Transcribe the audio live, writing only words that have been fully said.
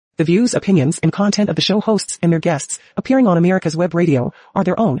The views, opinions, and content of the show hosts and their guests appearing on America's Web Radio are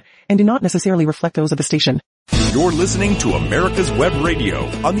their own and do not necessarily reflect those of the station. You're listening to America's Web Radio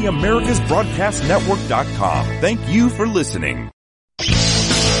on the AmericasBroadcastNetwork.com. Thank you for listening.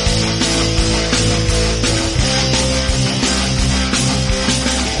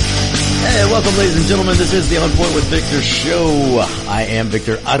 Hey, welcome, ladies and gentlemen. This is the On Point with Victor show. I am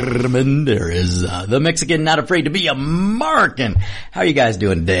Victor Armendariz, the Mexican not afraid to be American. How are you guys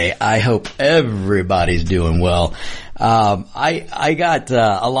doing today? I hope everybody's doing well. I got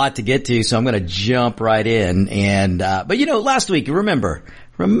a lot to get to, so I'm going to jump right in. But you know, last week, remember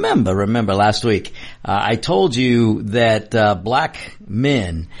last week, I told you that black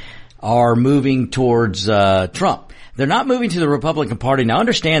men are moving towards Trump. They're not moving to the Republican Party. Now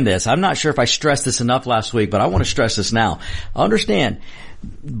understand this. I'm not sure if I stressed this enough last week, but I want to stress this now. Understand,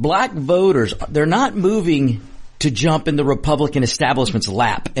 black voters, they're not moving to jump in the Republican establishment's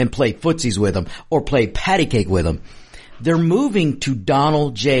lap and play footsies with them or play patty cake with them. They're moving to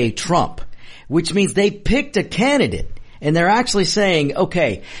Donald J. Trump, which means they picked a candidate and they're actually saying,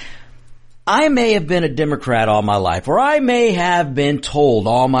 okay, I may have been a Democrat all my life, or I may have been told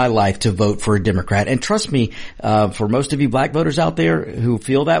all my life to vote for a Democrat. And trust me, for most of you black voters out there who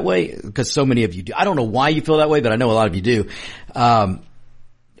feel that way, because so many of you do. I don't know why you feel that way, but I know a lot of you do.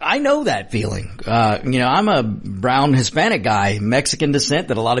 I know that feeling. I'm a brown Hispanic guy, Mexican descent,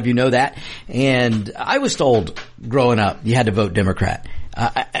 that a lot of you know that. And I was told growing up you had to vote Democrat.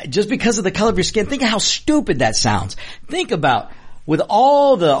 Just because of the color of your skin. Think of how stupid that sounds. Think about, with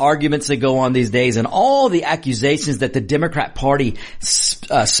all the arguments that go on these days and all the accusations that the Democrat Party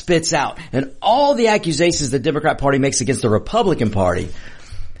spits out and all the accusations the Democrat Party makes against the Republican Party,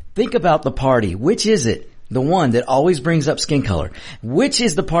 think about the party. Which is it? The one that always brings up skin color. Which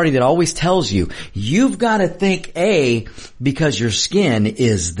is the party that always tells you, you've got to think A because your skin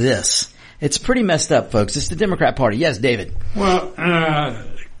is this? It's pretty messed up, folks. It's the Democrat Party. Yes, David. Well,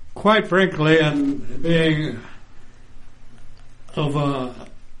 quite frankly, and being of a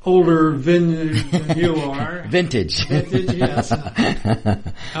older vintage than you are. Vintage, yes.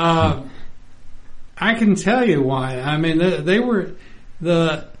 I can tell you why. I mean, they were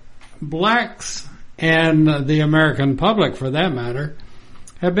the blacks and the American public, for that matter,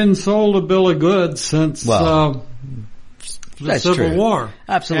 have been sold a bill of goods since the Civil War.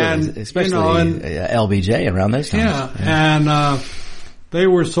 Absolutely, and, especially LBJ around those times. Yeah. And they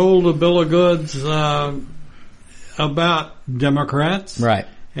were sold a bill of goods about Democrats. Right.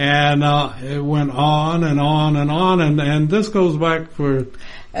 And it went on and on and on, and this goes back for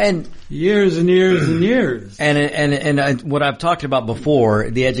years and years and years. And what I've talked about before,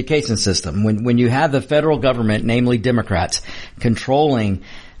 the education system. When you have the federal government, namely Democrats, controlling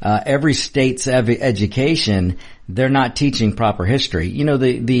every state's education, they're not teaching proper history. You know,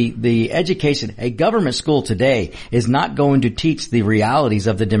 the education, a government school today is not going to teach the realities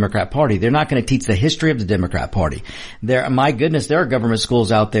of the Democrat Party. They're not going to teach the history of the Democrat Party. My goodness, there are government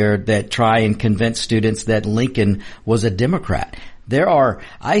schools out there that try and convince students that Lincoln was a Democrat.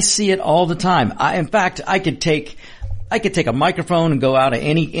 I see it all the time. In fact, I could take a microphone and go out to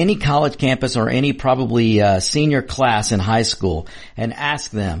any college campus or any probably senior class in high school and ask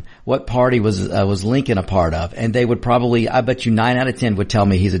them what party was Lincoln a part of, and they would probably, I bet you 9 out of 10 would tell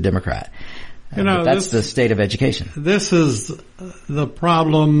me he's a Democrat. But that's the state of education. This is the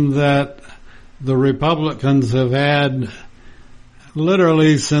problem that the Republicans have had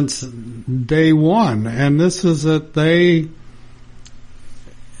literally since day one, and this is that they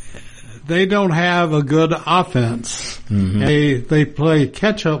don't have a good offense. Mm-hmm. They play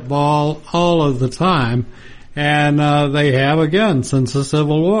catch-up ball all of the time, and they have again since the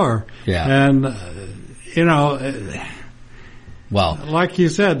Civil War. Yeah. And well, like you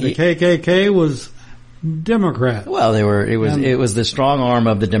said, the KKK was Democrat. Well, it was the strong arm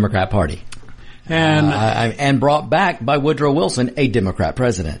of the Democrat Party. And brought back by Woodrow Wilson, a Democrat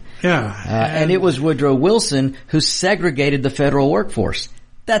president. Yeah. And it was Woodrow Wilson who segregated the federal workforce.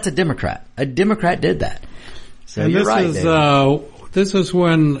 That's a Democrat. A Democrat did that. So you're right, David. This is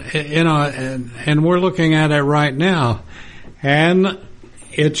when, and we're looking at it right now, and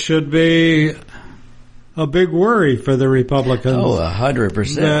it should be a big worry for the Republicans. Oh,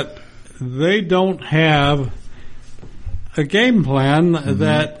 100%. That they don't have a game plan. Mm-hmm.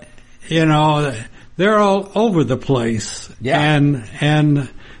 That, they're all over the place. Yeah. And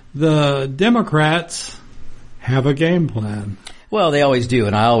the Democrats have a game plan. Well, they always do,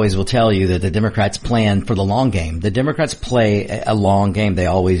 and I always will tell you that the Democrats plan for the long game. The Democrats play a long game. They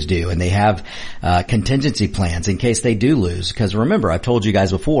always do, and they have contingency plans in case they do lose. Because remember, I've told you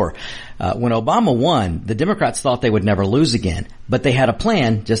guys before, when Obama won, the Democrats thought they would never lose again, but they had a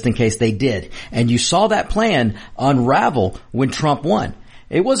plan just in case they did. And you saw that plan unravel when Trump won.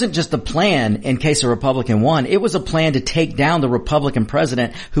 It wasn't just a plan in case a Republican won. It was a plan to take down the Republican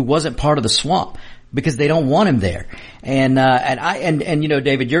president who wasn't part of the swamp, because they don't want him there. And you know,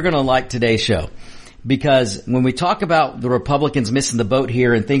 David, you're going to like today's show, because when we talk about the Republicans missing the boat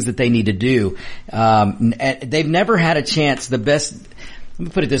here and things that they need to do, they've never had a chance. Let me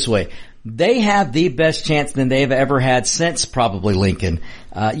put it this way. They have the best chance than they've ever had since probably Lincoln.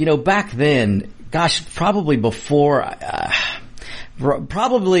 You know, back then, gosh, probably before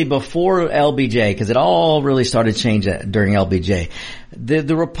LBJ, because it all really started changing during LBJ.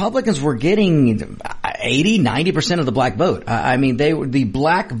 The Republicans were getting 80-90% of the black vote. I mean, the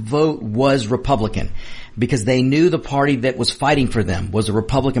black vote was Republican, because they knew the party that was fighting for them was the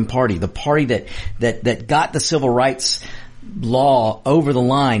Republican Party. The party that got the civil rights law over the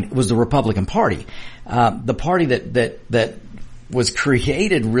line was the Republican Party. The party that was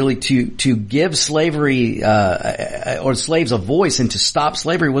created really to give slavery or slaves a voice and to stop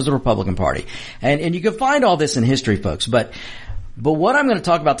slavery was the Republican Party. And you can find all this in history, folks. But what I'm going to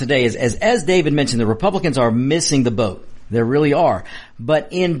talk about today is, as David mentioned, the Republicans are missing the boat. They really are. But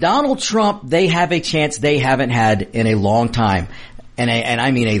in Donald Trump, they have a chance they haven't had in a long time. And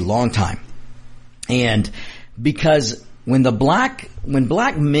I mean a long time. And because when black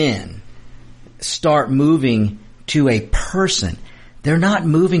men start moving to a person, they're not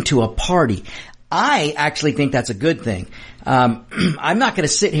moving to a party. I actually think that's a good thing. I'm not going to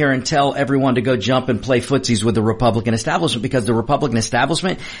sit here and tell everyone to go jump and play footsies with the Republican establishment, because the Republican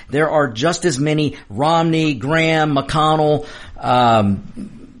establishment, there are just as many Romney, Graham, McConnell,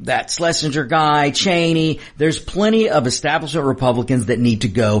 that Schlesinger guy, Cheney. There's plenty of establishment Republicans that need to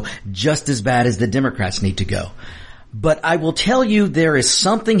go just as bad as the Democrats need to go. But I will tell you, there is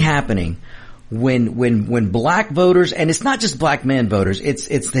something happening when black voters, and it's not just black men voters,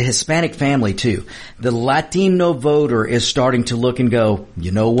 it's the Hispanic family too. The Latino voter is starting to look and go,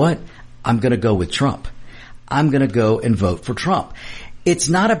 you know what? I'm going to go with Trump. I'm going to go and vote for Trump. It's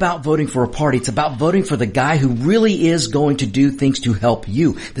not about voting for a party. It's about voting for the guy who really is going to do things to help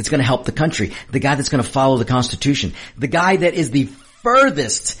you, that's going to help the country, the guy that's going to follow the Constitution, the guy that is the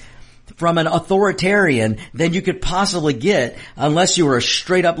furthest from an authoritarian than you could possibly get, unless you were a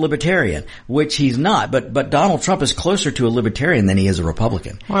straight up libertarian, which he's not. But Donald Trump is closer to a libertarian than he is a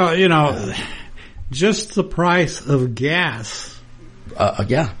Republican. Well, you know, just the price of gas.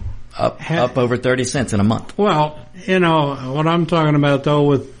 Up over 30 cents in a month. Well, you know, what I'm talking about though,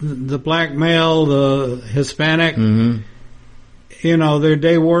 with the black male, the Hispanic, you know, they're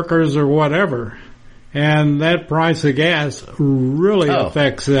day workers or whatever. And that price of gas really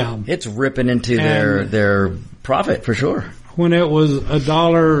affects them. It's ripping into their profit for sure. When it was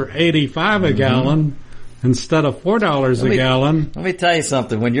 $1.85 a gallon instead of $4 a gallon. Let me tell you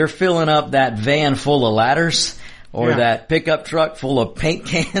something. When you're filling up that van full of ladders, or that pickup truck full of paint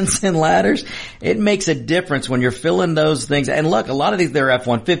cans and ladders, it makes a difference when you're filling those things. And look, a lot of these, they're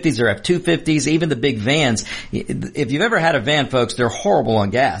F-150s, they're F-250s, even the big vans. If you've ever had a van, folks, they're horrible on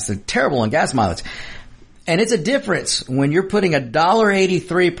gas. They're terrible on gas mileage. And it's a difference when you're putting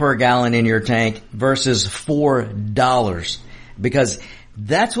 $1.83 per gallon in your tank versus $4, because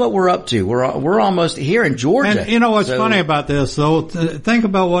that's what we're up to. We're almost here in Georgia. And you know what's funny about this, though? Think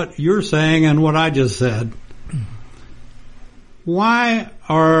about what you're saying and what I just said. Why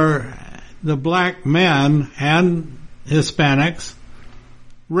are the black men and Hispanics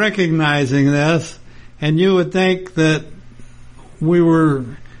recognizing this? And you would think that we were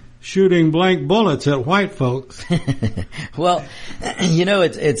shooting blank bullets at white folks. Well, you know,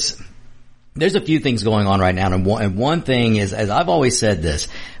 there's a few things going on right now, and one thing is, as I've always said this,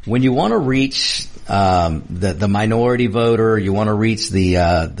 when you want to reach the minority voter, you want to reach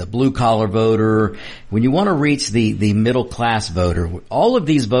the blue collar voter, when you want to reach the middle class voter, all of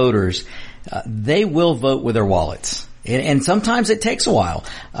these voters, they will vote with their wallets. And sometimes it takes a while.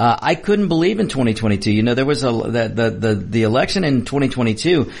 I couldn't believe in 2022. You know, there was the election in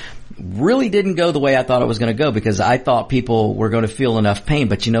 2022 really didn't go the way I thought it was going to go, because I thought people were going to feel enough pain.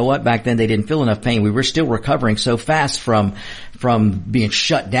 But you know what? Back then they didn't feel enough pain. We were still recovering so fast from being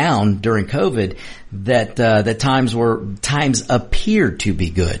shut down during COVID that times appeared to be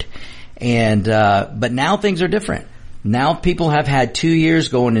good. But now things are different. Now people have had 2 years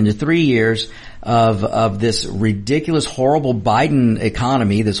going into 3 years of this ridiculous, horrible Biden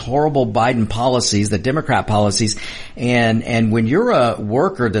economy, this horrible Biden policies, the Democrat policies. And when you're a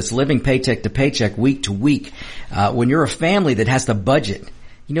worker that's living paycheck to paycheck, week to week, when you're a family that has to budget,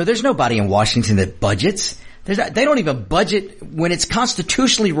 there's nobody in Washington that budgets. They don't even budget when it's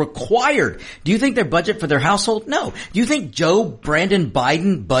constitutionally required. Do you think they budget for their household? No. Do you think Brandon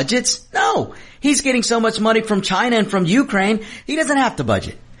Biden budgets? No. He's getting so much money from China and from Ukraine, he doesn't have to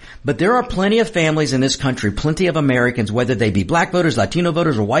budget. But there are plenty of families in this country, plenty of Americans, whether they be black voters, Latino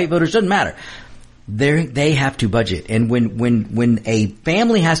voters, or white voters, doesn't matter. They have to budget. And when a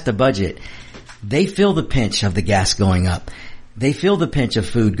family has to budget, they feel the pinch of the gas going up. They feel the pinch of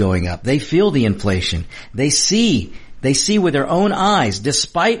food going up. They feel the inflation. They see with their own eyes,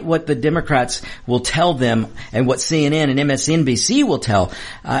 despite what the Democrats will tell them and what CNN and MSNBC will tell.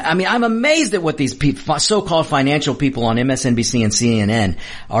 I'm amazed at what these so-called financial people on MSNBC and CNN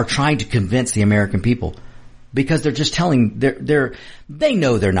are trying to convince the American people. Because they're just they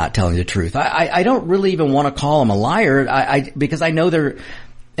know they're not telling the truth. I don't really even want to call them a liar. Because I know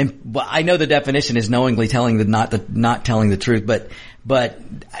I know the definition is knowingly not telling the truth, but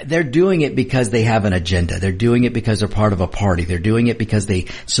they're doing it because they have an agenda. They're doing it because they're part of a party. They're doing it because they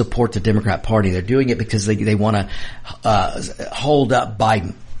support the Democrat Party. They're doing it because they want to hold up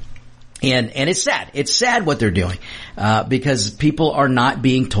Biden. And it's sad. It's sad what they're doing, because people are not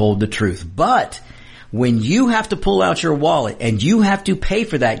being told the truth. But when you have to pull out your wallet and you have to pay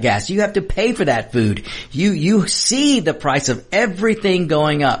for that gas, you have to pay for that food, you see the price of everything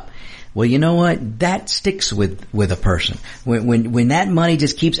going up. Well, you know what? That sticks with a person. When that money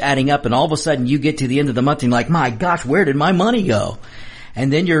just keeps adding up and all of a sudden you get to the end of the month and you're like, my gosh, where did my money go?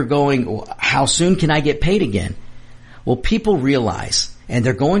 And then you're going, how soon can I get paid again? Well, people realize, and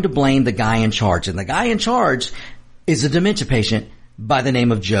they're going to blame the guy in charge. And the guy in charge is a dementia patient by the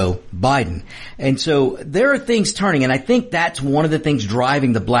name of Joe Biden. And so there are things turning, and I think that's one of the things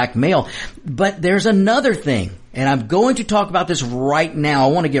driving the blackmail. But there's another thing, and I'm going to talk about this right now.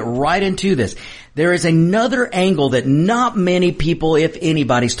 I want to get right into this. There is another angle that not many people, if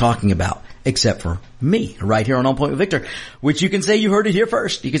anybody's talking about, except for me, right here on Point with Victor, which you can say you heard it here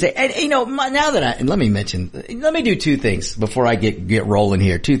first. You can say, and let me do two things before I get rolling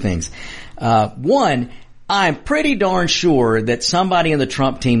here. Two things. One, I'm pretty darn sure that somebody in the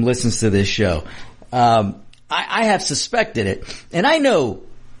Trump team listens to this show. I have suspected it. And I know,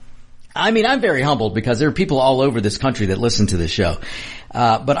 I'm very humbled because there are people all over this country that listen to this show.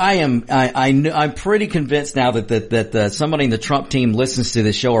 But I'm pretty convinced now that somebody in the Trump team listens to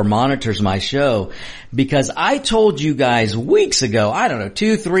this show or monitors my show, because I told you guys weeks ago,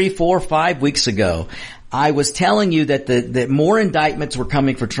 2, 3, 4, 5 weeks ago, I was telling you that more indictments were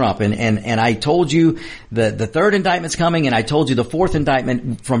coming for Trump, and I told you the third indictment's coming, and I told you the fourth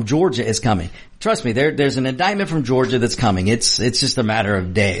indictment from Georgia is coming. Trust me, there's an indictment from Georgia that's coming. It's just a matter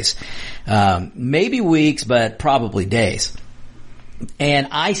of days. Maybe weeks, but probably days. And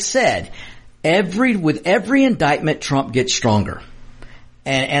I said, with every indictment, Trump gets stronger.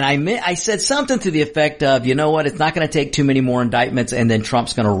 And I said something to the effect of, you know what, it's not going to take too many more indictments, and then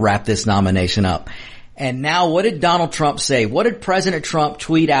Trump's going to wrap this nomination up. And now what did Donald Trump say? What did President Trump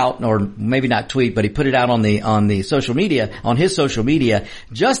tweet out, or maybe not tweet, but he put it out on the social media, on his social media.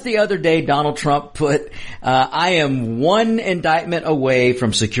 Just the other day, Donald Trump put, I am one indictment away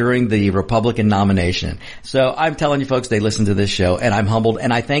from securing the Republican nomination. So I'm telling you folks, they listen to this show, and I'm humbled,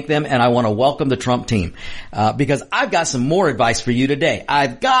 and I thank them, and I want to welcome the Trump team, because I've got some more advice for you today.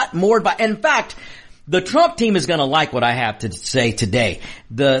 I've got more advice. In fact, the Trump team is going to like what I have to say today.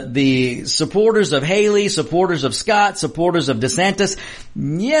 The supporters of Haley, supporters of Scott, supporters of DeSantis,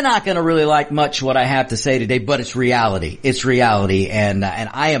 you're not going to really like much what I have to say today, but it's reality. It's reality. And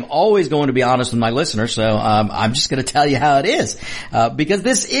I am always going to be honest with my listeners. So, I'm just going to tell you how it is. Because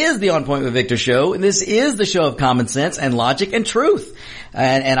this is the On Point with Victor show. And this is the show of common sense and logic and truth.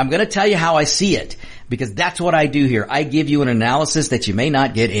 And I'm going to tell you how I see it, because that's what I do here. I give you an analysis that you may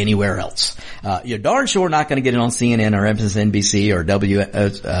not get anywhere else. You're darn sure not going to get it on CNN or MSNBC or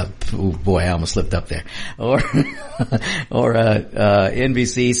I almost slipped up there. Or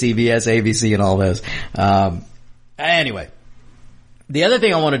NBC, CBS, ABC, and all those. Anyway. The other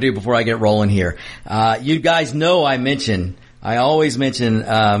thing I want to do before I get rolling here, you guys know I always mention,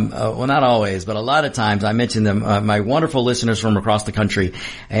 well, not always, but a lot of times I mention them, my wonderful listeners from across the country.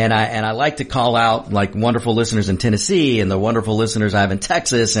 And I like to call out like wonderful listeners in Tennessee and the wonderful listeners I have in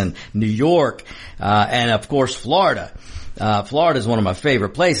Texas and New York, and of course Florida. Florida is one of my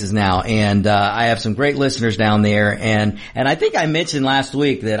favorite places now, and I have some great listeners down there. And I think I mentioned last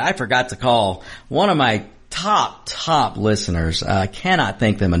week that I forgot to call one of my top listeners. Cannot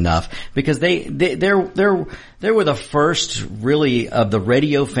thank them enough because they were the first really of the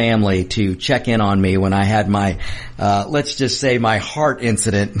radio family to check in on me when I had my, let's just say my heart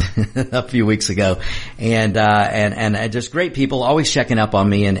incident a few weeks ago. And just great people always checking up on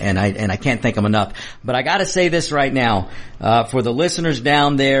me and I can't thank them enough. But I gotta say this right now, for the listeners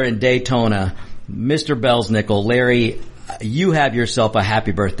down there in Daytona, Mr. Belsnickel, Larry, you have yourself a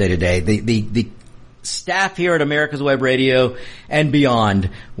happy birthday today. The staff here at America's Web Radio and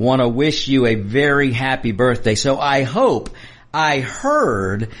beyond want to wish you a very happy birthday. So I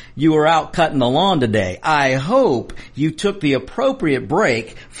heard you were out cutting the lawn today. I hope you took the appropriate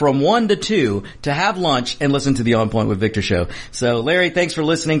break from 1 to 2 to have lunch and listen to the On Point with Victor show. So Larry, thanks for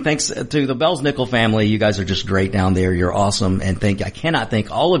listening. Thanks to the Belsnickel family. You guys are just great down there. You're awesome. And I cannot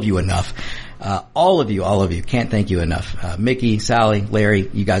thank all of you enough. All of you. Can't thank you enough. Mickey, Sally, Larry,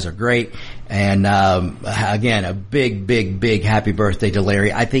 you guys are great. And, again, a big happy birthday to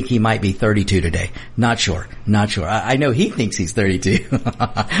Larry. I think he might be 32 today. Not sure. I know he thinks he's 32.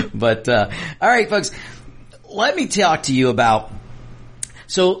 But, all right, folks, let me talk to you about,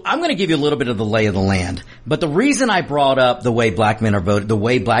 so I'm going to give you a little bit of the lay of the land. But the reason I brought up the way black men are voting, the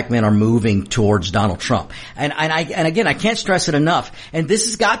way black men are moving towards Donald Trump, and again, I can't stress it enough. And this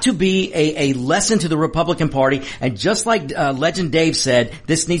has got to be a lesson to the Republican Party. And just like Legend Dave said,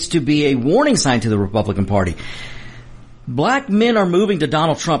 this needs to be a warning sign to the Republican Party. Black men are moving to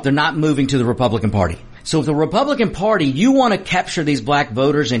Donald Trump. They're not moving to the Republican Party. So if the Republican Party, you want to capture these black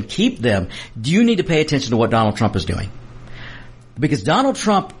voters and keep them, you need to pay attention to what Donald Trump is doing. Because Donald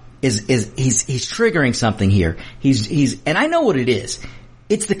Trump he's triggering something here. And I know what it is.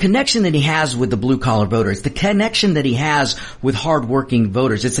 It's the connection that he has with the blue collar voter. It's the connection that he has with hardworking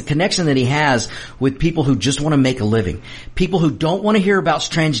voters. It's the connection that he has with people who just want to make a living. People who don't want to hear about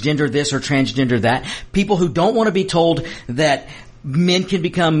transgender this or transgender that. People who don't want to be told that men can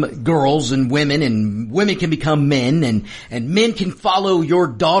become girls and women can become men and men can follow your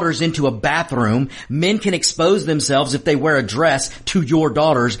daughters into a bathroom. Men can expose themselves if they wear a dress to your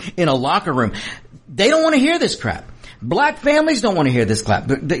daughters in a locker room. They don't want to hear this crap. Black families don't want to hear this crap.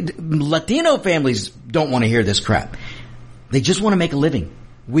 Latino families don't want to hear this crap. They just want to make a living.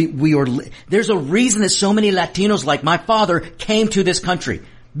 There's a reason that so many Latinos like my father came to this country.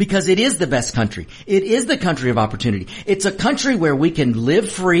 Because it is the best country. It is the country of opportunity. It's a country where we can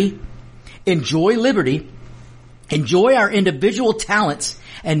live free, enjoy liberty, enjoy our individual talents,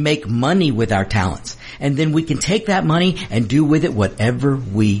 and make money with our talents. And then we can take that money and do with it whatever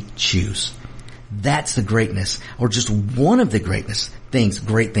we choose. That's the greatness, or just one of the great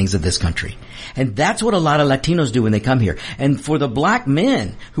things of this country. And that's what a lot of Latinos do when they come here. And for the black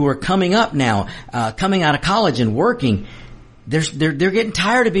men who are coming up now, coming out of college and working, they're getting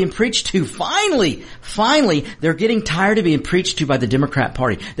tired of being preached to. Finally, they're getting tired of being preached to by the Democrat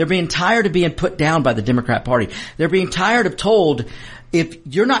Party. They're being tired of being put down by the Democrat Party. They're being tired of told, if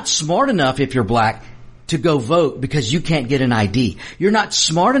you're not smart enough, if you're black, to go vote because you can't get an ID. You're not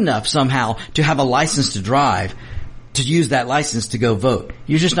smart enough somehow to have a license to drive, to use that license to go vote.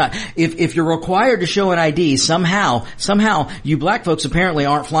 You're just not. If you're required to show an ID, somehow you black folks apparently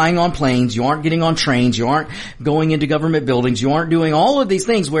aren't flying on planes, you aren't getting on trains, you aren't going into government buildings, you aren't doing all of these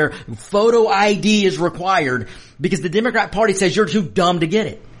things where photo ID is required because the Democrat Party says you're too dumb to get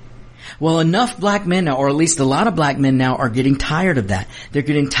it. Well, enough black men now, or at least a lot of black men now, are getting tired of that. They're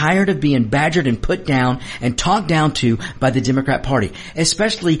getting tired of being badgered and put down and talked down to by the Democrat Party,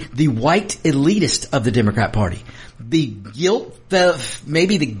 especially the white elitist of the Democrat Party. The guilt,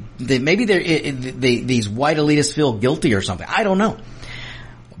 maybe these white elitists feel guilty or something. I don't know.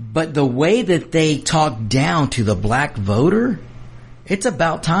 But the way that they talk down to the black voter, it's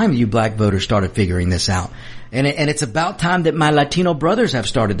about time you black voters started figuring this out. And it's about time that my Latino brothers have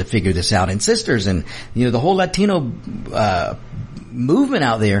started to figure this out, and sisters, and the whole Latino movement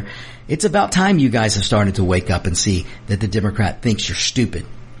out there. It's about time you guys have started to wake up and see that the Democrat thinks you're stupid.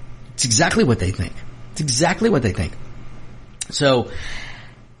 It's exactly what they think. So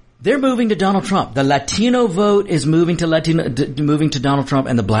they're moving to Donald Trump. The Latino vote is moving to Donald Trump,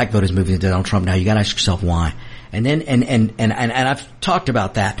 and the black vote is moving to Donald Trump. Now you got to ask yourself why. And then and I've talked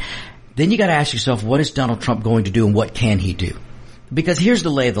about that. Then you got to ask yourself, what is Donald Trump going to do, and what can he do? Because here's the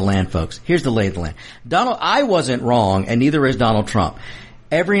lay of the land, folks. Here's the lay of the land. I wasn't wrong, and neither is Donald Trump.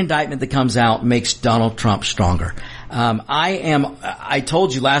 Every indictment that comes out makes Donald Trump stronger. I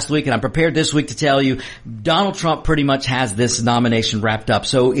told you last week, and I'm prepared this week to tell you, Donald Trump pretty much has this nomination wrapped up.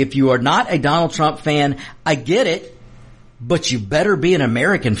 So if you are not a Donald Trump fan, I get it, but you better be an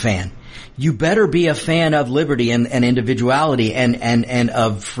American fan. You better be a fan of liberty and individuality and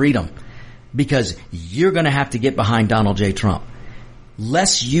of freedom. because you're going to have to get behind Donald J. Trump.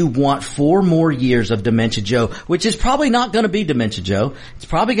 Lest you want 4 more years of Dementia Joe, which is probably not going to be Dementia Joe. It's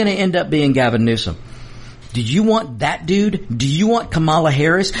probably going to end up being Gavin Newsom. Do you want that dude? Do you want Kamala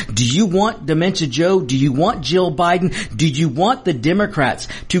Harris? Do you want Dementia Joe? Do you want Jill Biden? Do you want the Democrats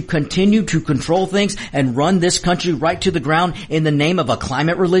to continue to control things and run this country right to the ground in the name of a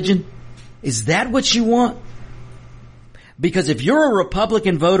climate religion? Is that what you want? Because if you're a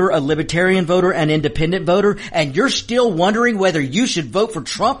Republican voter, a Libertarian voter, an Independent voter, and you're still wondering whether you should vote for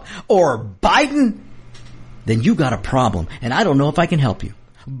Trump or Biden, then you got a problem. And I don't know if I can help you,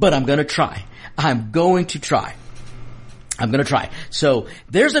 but I'm going to try. I'm going to try. So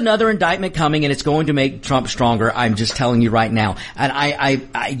there's another indictment coming, and it's going to make Trump stronger. I'm just telling you right now.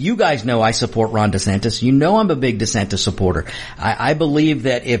 And you guys know I support Ron DeSantis. You know I'm a big DeSantis supporter. I believe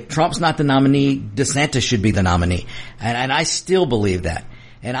that if Trump's not the nominee, DeSantis should be the nominee. And I still believe that.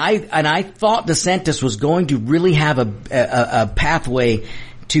 And I thought DeSantis was going to really have a pathway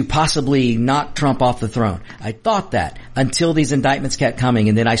to possibly knock Trump off the throne. I thought that until these indictments kept coming,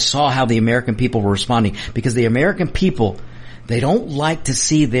 and then I saw how the American people were responding, because the American people, they don't like to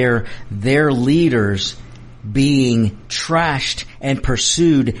see their leaders being trashed and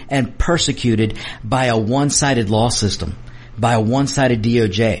pursued and persecuted by a one-sided law system, by a one-sided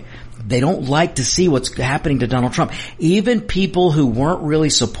DOJ. They don't like to see what's happening to Donald Trump. Even people who weren't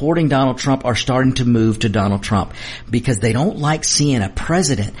really supporting Donald Trump are starting to move to Donald Trump, because they don't like seeing a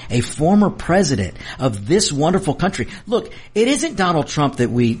president, a former president of this wonderful country. Look, it isn't Donald Trump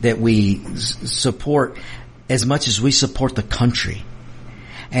that we support as much as we support the country.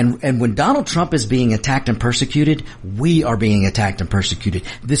 And when Donald Trump is being attacked and persecuted, we are being attacked and persecuted.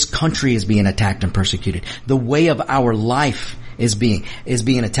 This country is being attacked and persecuted. The way of our life is being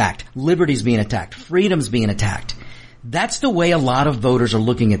attacked. Liberty's being attacked. Freedom's being attacked. That's the way a lot of voters are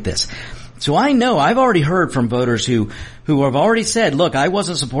looking at this. So I know I've already heard from voters who have already said, look, I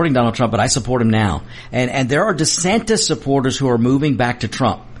wasn't supporting Donald Trump, but I support him now. And there are DeSantis supporters who are moving back to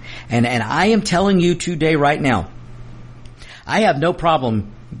Trump. And I am telling you today, right now, I have no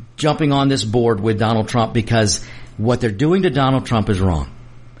problem jumping on this board with Donald Trump, because what they're doing to Donald Trump is wrong.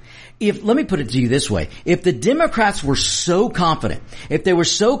 Let me put it to you this way. If the Democrats were so confident, if they were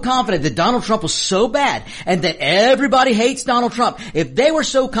so confident that Donald Trump was so bad and that everybody hates Donald Trump, if they were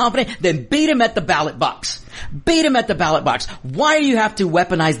so confident, then beat him at the ballot box. Beat him at the ballot box. Why do you have to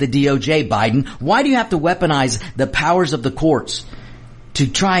weaponize the DOJ, Biden? Why do you have to weaponize the powers of the courts to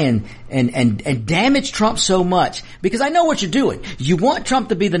try and damage Trump so much? Because I know what you're doing. You want Trump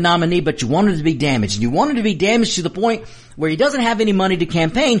to be the nominee, but you want him to be damaged. You want him to be damaged to the point where he doesn't have any money to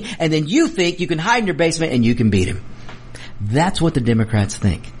campaign, and then you think you can hide in your basement and you can beat him. That's what the Democrats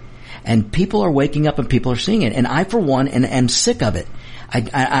think. And people are waking up and people are seeing it. And I, for one, am sick of it.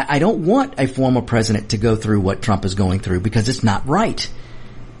 I don't want a former president to go through what Trump is going through, because it's not right.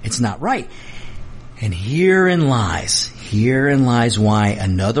 It's not right. And herein lies why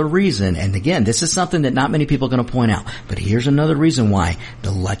another reason, and again, this is something that not many people are going to point out, but here's another reason why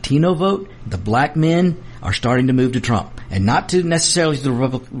the Latino vote, the black men, are starting to move to Trump. And not to necessarily the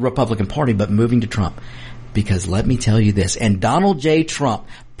Republican Party, but moving to Trump. Because let me tell you this, and Donald J. Trump,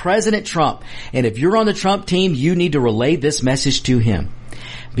 President Trump, and if you're on the Trump team, you need to relay this message to him.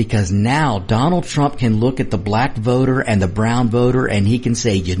 Because now Donald Trump can look at the black voter and the brown voter, and he can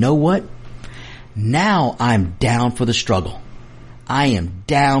say, you know what? Now I'm down for the struggle. I am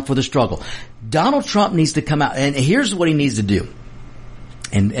down for the struggle. Donald Trump needs to come out, and here's what he needs to do.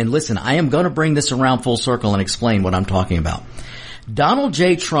 And listen, I am going to bring this around full circle and explain what I'm talking about. Donald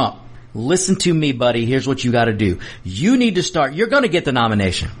J. Trump, listen to me, buddy. Here's what you got to do. You need to start, you're going to get the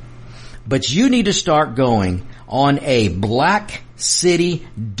nomination, but you need to start going on a black city,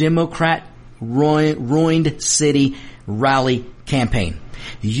 Democrat ruined city rally campaign.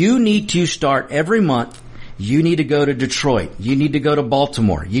 You need to start every month. You need to go to Detroit. You need to go to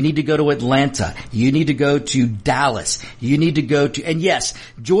Baltimore. You need to go to Atlanta. You need to go to Dallas. You need to go to, and yes,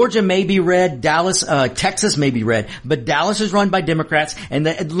 Georgia may be red, Texas may be red, but Dallas is run by Democrats and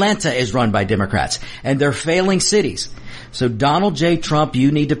Atlanta is run by Democrats, and they're failing cities. So Donald J. Trump,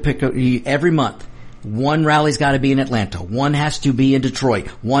 you need to pick every month. One rally's got to be in Atlanta. One has to be in Detroit.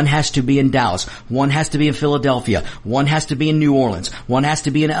 One has to be in Dallas. One has to be in Philadelphia. One has to be in New Orleans. One has to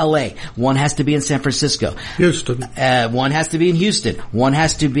be in L.A. One has to be in San Francisco. Houston. One has to be in Houston. One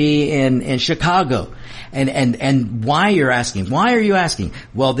has to be in Chicago. And why you're asking? Why are you asking?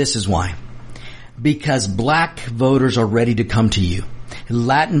 Well, this is why. Because black voters are ready to come to you.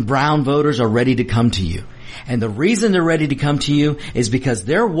 Latin brown voters are ready to come to you. And the reason they're ready to come to you is because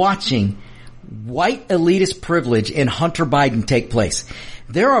they're watching white elitist privilege in Hunter Biden take place.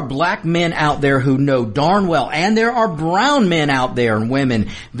 There are black men out there who know darn well, and there are brown men out there and women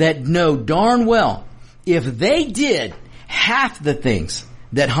that know darn well, if they did half the things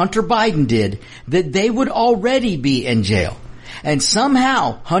that Hunter Biden did, that they would already be in jail. And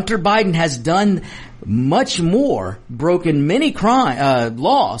somehow Hunter Biden has done much more, broken many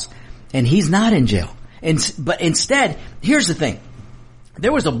laws, and he's not in jail. But instead, here's the thing.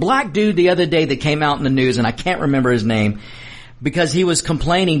 There was a black dude the other day that came out in the news, and I can't remember his name, because he was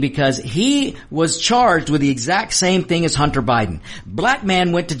complaining because he was charged with the exact same thing as Hunter Biden. Black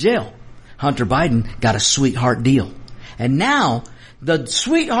man went to jail. Hunter Biden got a sweetheart deal. And now the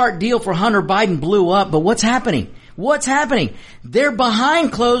sweetheart deal for Hunter Biden blew up, but what's happening? What's happening? They're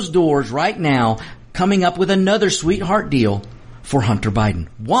behind closed doors right now coming up with another sweetheart deal for Hunter Biden.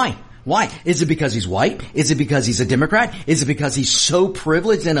 Why? Why? Is it because he's white? Is it because he's a Democrat? Is it because he's so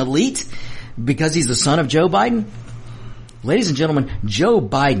privileged and elite? Because he's the son of Joe Biden? Ladies and gentlemen, Joe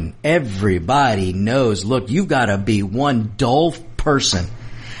Biden, everybody knows, look, you've got to be one dull person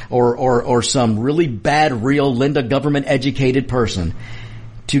or some really bad, real Linda government educated person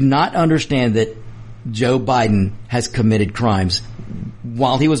to not understand that Joe Biden has committed crimes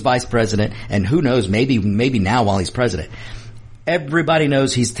while he was vice president, and who knows, maybe now while he's president. Everybody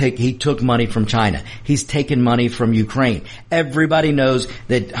knows he took money from China. He's taken money from Ukraine. Everybody knows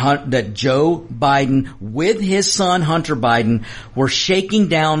that Joe Biden with his son Hunter Biden were shaking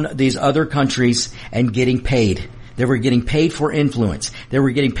down these other countries and getting paid. They were getting paid for influence. They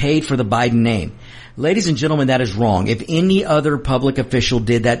were getting paid for the Biden name. Ladies and gentlemen, that is wrong. If any other public official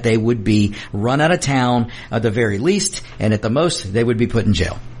did that, they would be run out of town at the very least, and at the most, they would be put in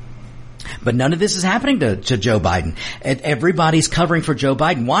jail. But none of this is happening to Joe Biden. Everybody's covering for Joe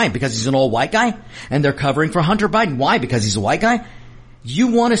Biden. Why? Because he's an old white guy? And they're covering for Hunter Biden. Why? Because he's a white guy? You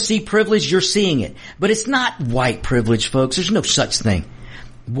want to see privilege, you're seeing it. But it's not white privilege, folks. There's no such thing.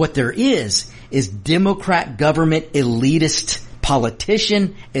 What there is Democrat government, elitist,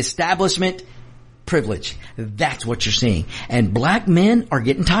 politician, establishment privilege. That's what you're seeing. And black men are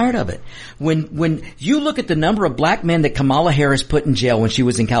getting tired of it. When you look at the number of black men that Kamala Harris put in jail when she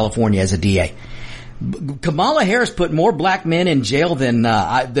was in California as a DA, Kamala Harris put more black men in jail than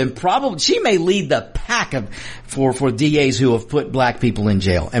probably, she may lead the pack for DAs who have put black people in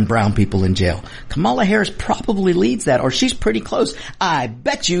jail and brown people in jail. Kamala Harris probably leads that, or she's pretty close. I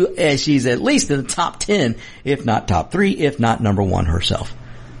bet you she's at least in the top 10, if not top 3, if not number 1 herself.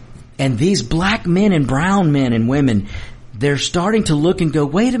 And these black men and brown men and women, they're starting to look and go,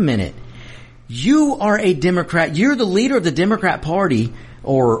 wait a minute. You are a Democrat. You're the leader of the Democrat Party,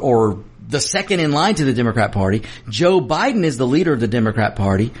 or the second in line to the Democrat Party. Joe Biden is the leader of the Democrat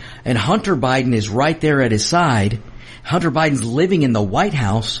Party, and Hunter Biden is right there at his side. Hunter Biden's living in the White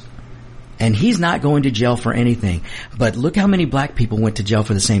House, and he's not going to jail for anything. But look how many black people went to jail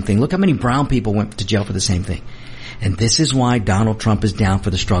for the same thing. Look how many brown people went to jail for the same thing. And this is why Donald Trump is down for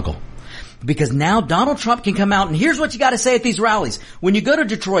the struggle. Because now Donald Trump can come out, and here's what you got to say at these rallies. When you go to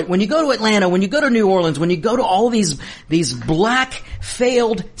Detroit, when you go to Atlanta, when you go to New Orleans, when you go to all these black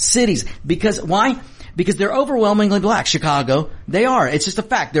failed cities. Because why? Because they're overwhelmingly black. Chicago, they are. It's just a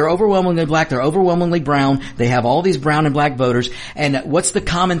fact. They're overwhelmingly black. They're overwhelmingly brown. They have all these brown and black voters. And what's the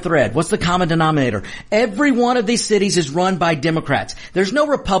common thread? What's the common denominator? Every one of these cities is run by Democrats. There's no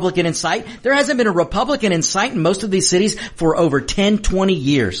Republican in sight. There hasn't been a Republican in sight in most of these cities for over 10, 20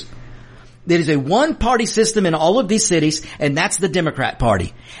 years. There is a one-party system in all of these cities, and that's the Democrat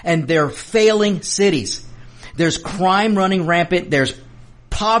Party. And they're failing cities. There's crime running rampant. There's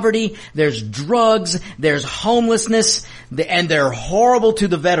poverty. There's drugs. There's homelessness. And they're horrible to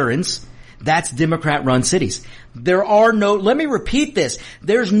the veterans. That's Democrat-run cities. Let me repeat this.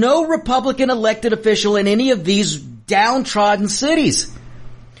 There's no Republican elected official in any of these downtrodden cities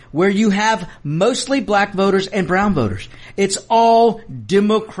where you have mostly black voters and brown voters. It's all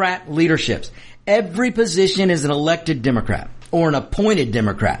Democrat leaderships. Every position is an elected Democrat or an appointed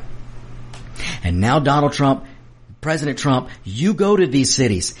Democrat. And now Donald Trump, President Trump, you go to these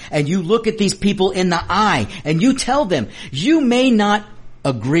cities and you look at these people in the eye and you tell them, you may not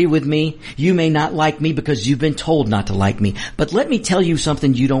agree with me, you may not like me because you've been told not to like me, but let me tell you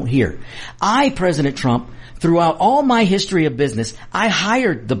something you don't hear. I, President Trump, throughout all my history of business, I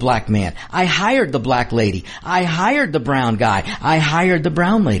hired the black man. I hired the black lady. I hired the brown guy. I hired the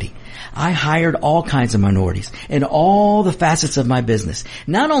brown lady. I hired all kinds of minorities in all the facets of my business.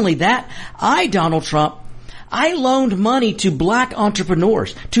 Not only that, Donald Trump, I loaned money to black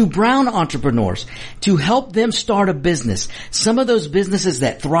entrepreneurs, to brown entrepreneurs, to help them start a business. Some of those businesses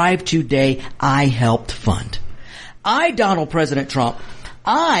that thrive today, I helped fund. President Trump,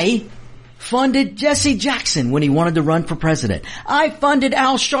 I funded Jesse Jackson when he wanted to run for president. I funded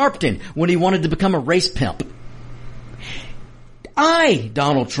Al Sharpton when he wanted to become a race pimp. I,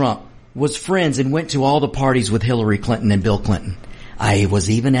 Donald Trump, was friends and went to all the parties with Hillary Clinton and Bill Clinton. I was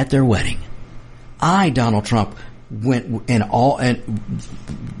even at their wedding. I, Donald Trump, went and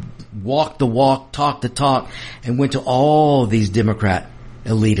walked the walk, talked the talk, and went to all these Democrat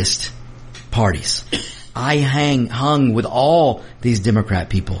elitist parties. I hung with all these Democrat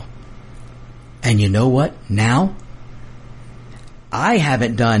people. And you know what? Now, I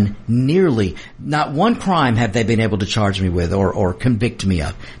haven't done not one crime have they been able to charge me with or convict me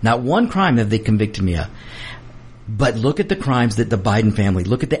of. Not one crime have they convicted me of. But look at the crimes that the Biden family,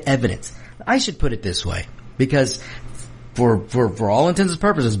 look at the evidence. I should put it this way, because for all intents and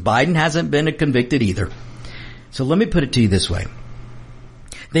purposes, Biden hasn't been convicted either. So let me put it to you this way.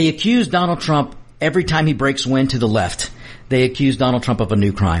 They accuse Donald Trump every time he breaks wind to the left. They accuse Donald Trump of a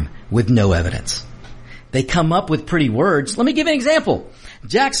new crime with no evidence. They come up with pretty words. Let me give an example.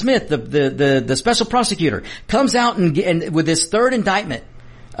 Jack Smith, the special prosecutor, comes out and with this third indictment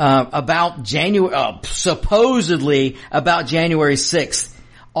about supposedly about January 6th.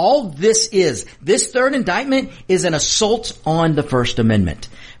 All this third indictment is an assault on the First Amendment,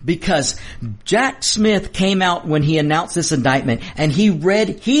 because Jack Smith came out when he announced this indictment and he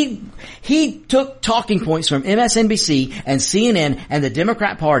took talking points from MSNBC and CNN and the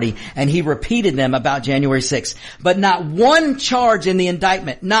Democrat Party and he repeated them about January 6th. But not one charge in the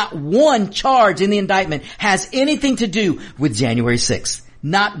indictment, has anything to do with January 6th.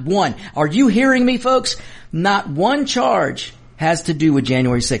 Not one. Are you hearing me, folks? Not one charge has to do with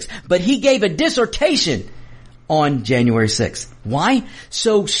January 6th. But he gave a dissertation on January 6th. Why?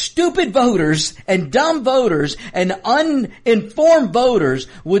 So stupid voters and dumb voters and uninformed voters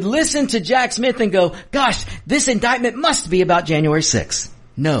would listen to Jack Smith and go, gosh, this indictment must be about January 6th.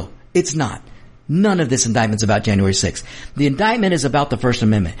 No, it's not. None of this indictment's about January 6th. The indictment is about the First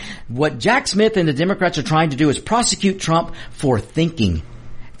Amendment. What Jack Smith and the Democrats are trying to do is prosecute Trump for thinking,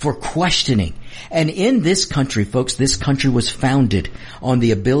 for questioning. And in this country, folks, this country was founded on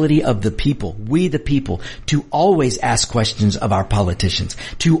the ability of the people, we the people, to always ask questions of our politicians,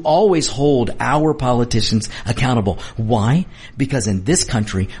 to always hold our politicians accountable. Why? Because in this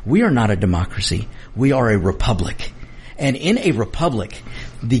country, we are not a democracy. We are a republic. And in a republic,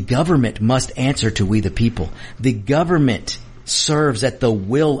 the government must answer to we the people. The government serves at the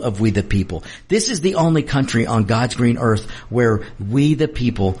will of we the people. This is the only country on God's green earth where we the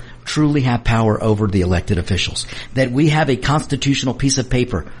people truly have power over the elected officials. That we have a constitutional piece of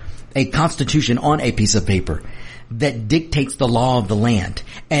paper, a constitution on a piece of paper that dictates the law of the land.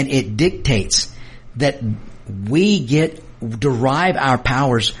 And it dictates that we derive our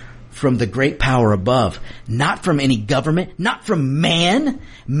powers from the great power above, not from any government, not from man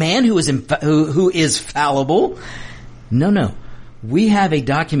who is fallible. No. We have a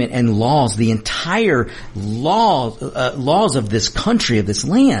document and laws, the entire laws of this country, of this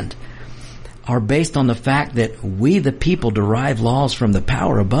land, are based on the fact that we the people derive laws from the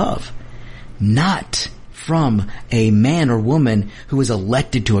power above, not from a man or woman who is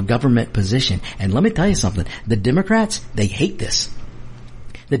elected to a government position. And let me tell you something. The Democrats, they hate this.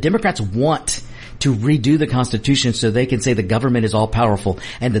 The Democrats want to redo the Constitution so they can say the government is all powerful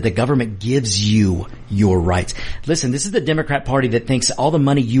and that the government gives you your rights. Listen, this is the Democrat Party that thinks all the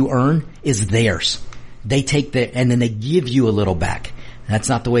money you earn is theirs. They take and then they give you a little back. That's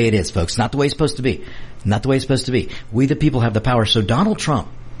not the way it is, folks. Not the way it's supposed to be. Not the way it's supposed to be. We the people have the power. So Donald Trump,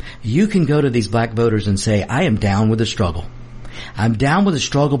 you can go to these black voters and say, I am down with the struggle. I'm down with the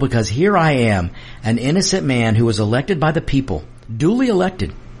struggle because here I am, an innocent man who was elected by the people, duly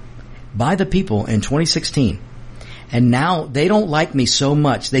elected by the people in 2016. And now they don't like me so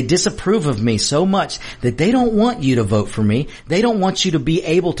much. They disapprove of me so much that they don't want you to vote for me. They don't want you to be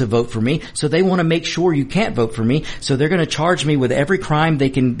able to vote for me. So they want to make sure you can't vote for me. So they're going to charge me with every crime they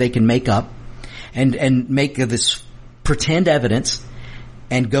can make up and make this pretend evidence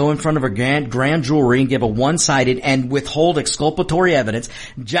and go in front of a grand jury and give a one-sided and withhold exculpatory evidence.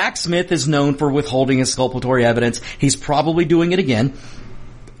 Jack Smith is known for withholding exculpatory evidence. He's probably doing it again.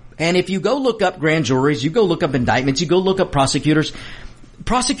 And if you go look up grand juries, you go look up indictments, you go look up prosecutors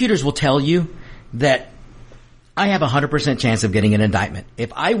will tell you that I have a 100% chance of getting an indictment.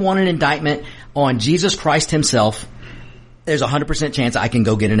 If I want an indictment on Jesus Christ himself, there's a 100% chance I can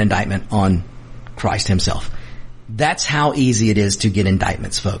go get an indictment on Christ himself. That's how easy it is to get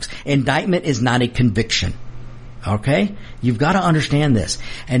indictments, folks. Indictment is not a conviction. Okay? You've got to understand this.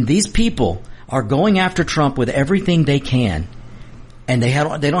 And these people are going after Trump with everything they can. And they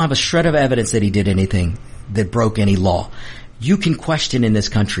don't have a shred of evidence that he did anything that broke any law. You can question in this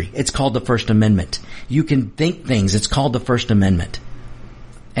country. It's called the First Amendment. You can think things. It's called the First Amendment.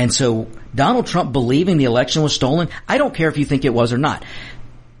 And so Donald Trump believing the election was stolen, I don't care if you think it was or not.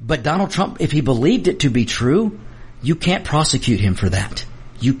 But Donald Trump, if he believed it to be true, you can't prosecute him for that.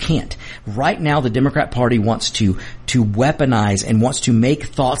 You can't. Right now, the Democrat Party wants to weaponize and wants to make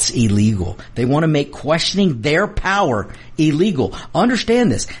thoughts illegal. They want to make questioning their power illegal.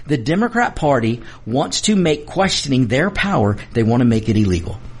 Understand this. The Democrat Party wants to make questioning their power, they want to make it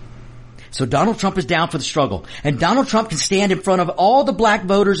illegal. So Donald Trump is down for the struggle. And Donald Trump can stand in front of all the black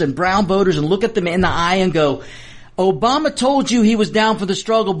voters and brown voters and look at them in the eye and go, Obama told you he was down for the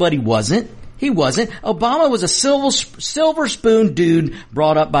struggle, but he wasn't. He wasn't. Obama was a silver spoon dude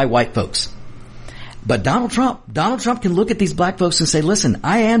brought up by white folks. But Donald Trump can look at these black folks and say, listen,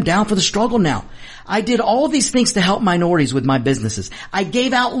 I am down for the struggle now. I did all these things to help minorities with my businesses. I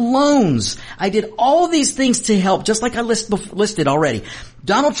gave out loans. I did all these things to help, just like I listed already.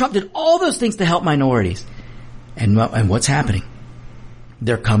 Donald Trump did all those things to help minorities. And what's happening?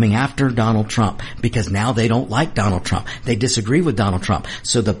 They're coming after Donald Trump because now they don't like Donald Trump. They disagree with Donald Trump.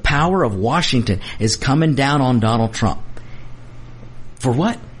 So the power of Washington is coming down on Donald Trump. For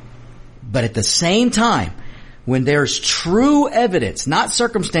what? But at the same time, when there's true evidence, not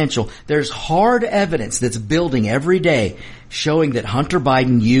circumstantial, there's hard evidence that's building every day showing that Hunter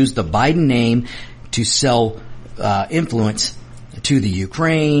Biden used the Biden name to sell influence to the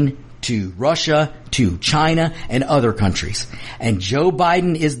Ukraine, to Russia, to China, and other countries. And Joe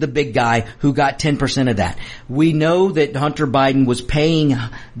Biden is the big guy who got 10% of that. We know that Hunter Biden was paying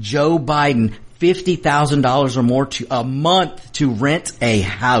Joe Biden $50,000 or more a month to rent a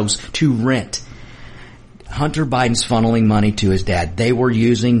house, to rent. Hunter Biden's funneling money to his dad. They were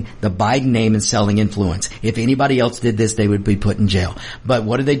using the Biden name and selling influence. If anybody else did this, they would be put in jail. But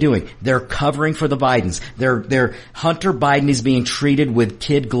what are they doing? They're covering for the Bidens. Hunter Biden is being treated with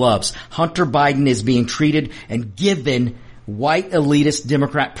kid gloves. Hunter Biden is being treated and given white elitist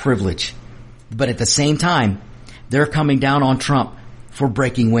Democrat privilege. But at the same time, they're coming down on Trump for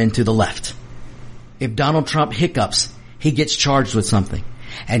breaking wind to the left. If Donald Trump hiccups, he gets charged with something.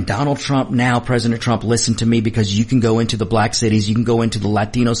 And Donald Trump now, President Trump, listen to me, because you can go into the black cities, you can go into the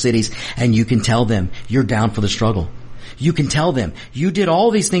Latino cities, and you can tell them you're down for the struggle. You can tell them you did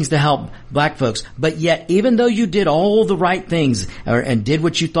all these things to help black folks, but yet even though you did all the right things and did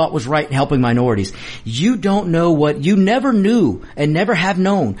what you thought was right helping minorities, you don't know you never knew and never have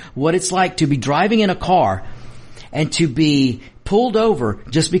known what it's like to be driving in a car and to be pulled over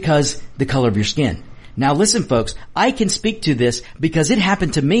just because the color of your skin. Now listen, folks, I can speak to this because it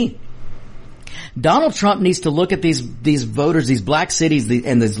happened to me. Donald Trump needs to look at these voters, these black cities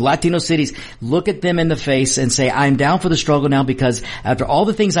and these Latino cities, look at them in the face and say, I'm down for the struggle now because after all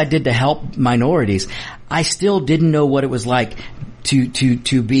the things I did to help minorities, I still didn't know what it was like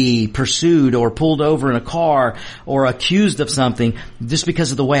to be pursued or pulled over in a car or accused of something just because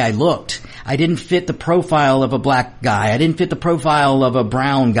of the way I looked. I didn't fit the profile of a black guy. I didn't fit the profile of a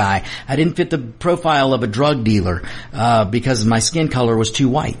brown guy. I didn't fit the profile of a drug dealer, because my skin color was too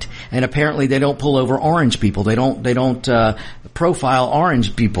white. And apparently they don't pull over orange people. They don't profile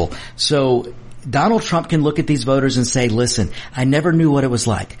orange people. So Donald Trump can look at these voters and say, listen, I never knew what it was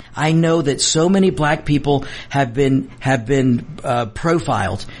like. I know that so many black people have been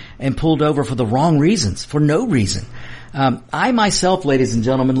profiled and pulled over for the wrong reasons, for no reason. I myself, ladies and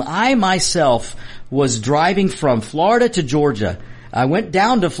gentlemen, was driving from Florida to Georgia. I went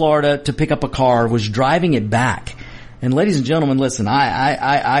down to Florida to pick up a car, was driving it back. And ladies and gentlemen, listen,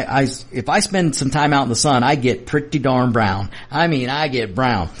 if I spend some time out in the sun, I get pretty darn brown. I mean, I get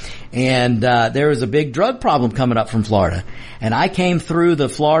brown. And there was a big drug problem coming up from Florida. And I came through the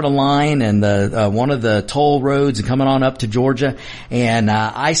Florida line and one of the toll roads and coming on up to Georgia. And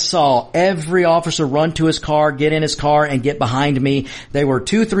I saw every officer run to his car, get in his car, and get behind me. They were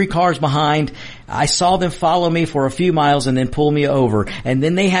 2-3 cars behind. I saw them follow me for a few miles and then pull me over. And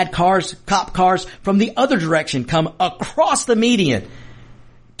then they had cop cars from the other direction come across the median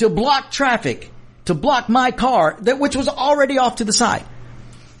to block traffic, to block my car, which was already off to the side.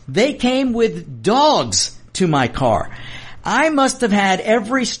 They came with dogs to my car. I must have had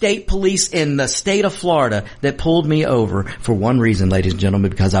every state police in the state of Florida that pulled me over for one reason, ladies and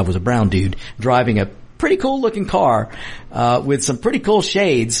gentlemen, because I was a brown dude driving a pretty cool looking car, with some pretty cool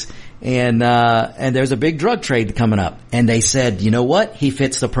shades. And there's a big drug trade coming up. And they said, you know what? He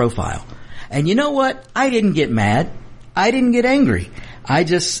fits the profile. And you know what? I didn't get mad. I didn't get angry.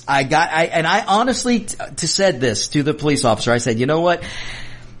 I honestly said this to the police officer. I said, you know what?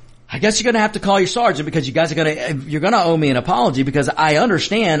 I guess you're going to have to call your sergeant because you're going to owe me an apology because I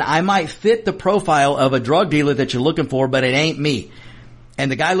understand I might fit the profile of a drug dealer that you're looking for, but it ain't me. And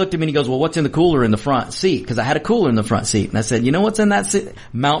the guy looked at me and he goes, well, what's in the cooler in the front seat? Because I had a cooler in the front seat. And I said, you know what's in that seat?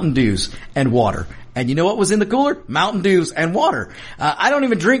 Mountain Dews and water. And you know what was in the cooler? Mountain Dews and water. I don't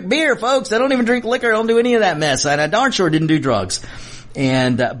even drink beer, folks. I don't even drink liquor. I don't do any of that mess. And I darn sure didn't do drugs.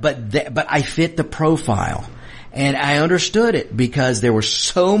 And, but I fit the profile. And I understood it because there were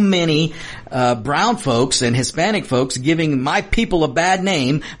so many brown folks and Hispanic folks giving my people a bad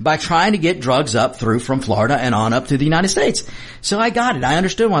name by trying to get drugs up through from Florida and on up to the United States. So I got it. I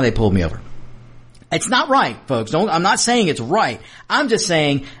understood why they pulled me over. It's not right, folks. I'm not saying it's right. I'm just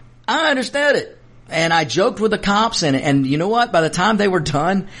saying I understood it. And I joked with the cops, and you know what? By the time they were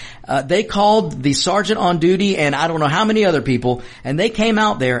done, they called the sergeant on duty and I don't know how many other people, and they came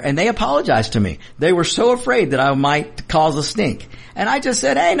out there and they apologized to me. They were so afraid that I might cause a stink. And I just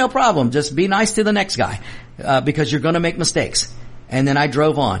said, hey, no problem. Just be nice to the next guy, because you're going to make mistakes. And then I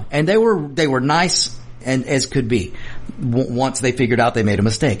drove on. And they were nice and as could be once they figured out they made a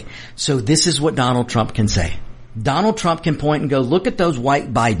mistake. So this is what Donald Trump can say. Donald Trump can point and go, look at those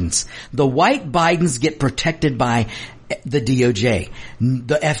white Bidens. The white Bidens get protected by the DOJ,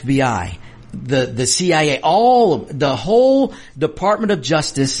 the FBI, the CIA, the whole Department of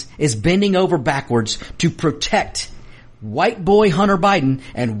Justice is bending over backwards to protect white boy Hunter Biden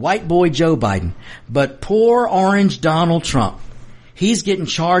and white boy Joe Biden. But poor orange Donald Trump, he's getting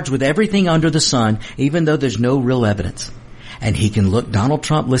charged with everything under the sun, even though there's no real evidence. And he can look, Donald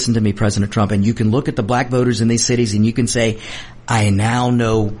Trump, listen to me, President Trump, and you can look at the black voters in these cities and you can say, I now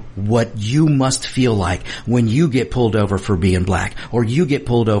know what you must feel like when you get pulled over for being black or you get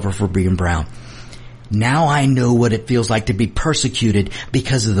pulled over for being brown. Now I know what it feels like to be persecuted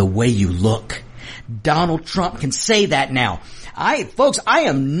because of the way you look. Donald Trump can say that now. Folks, I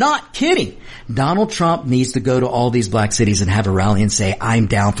am not kidding. Donald Trump needs to go to all these black cities and have a rally and say, I'm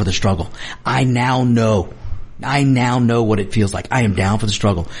down for the struggle. I now know what it feels like. I am down for the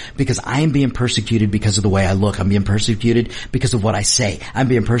struggle because I am being persecuted because of the way I look. I'm being persecuted because of what I say. I'm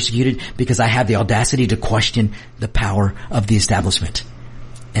being persecuted because I have the audacity to question the power of the establishment.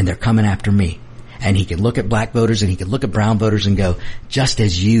 And they're coming after me. And he can look at black voters and he can look at brown voters and go, just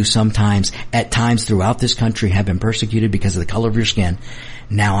as you sometimes, at times throughout this country have been persecuted because of the color of your skin,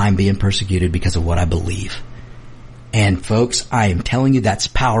 now I'm being persecuted because of what I believe. And folks, I am telling you that's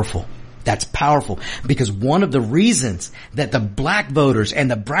powerful. That's powerful because one of the reasons that the black voters and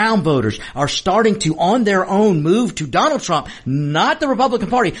the brown voters are starting to on their own move to Donald Trump, not the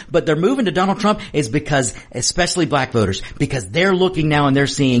Republican Party, but they're moving to Donald Trump is because, especially black voters, because they're looking now and they're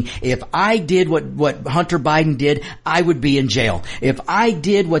seeing if I did what Hunter Biden did, I would be in jail. If I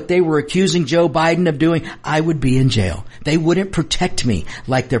did what they were accusing Joe Biden of doing, I would be in jail. They wouldn't protect me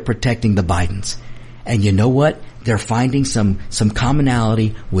like they're protecting the Bidens. And you know what? They're finding some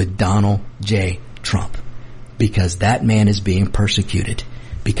commonality with Donald J. Trump because that man is being persecuted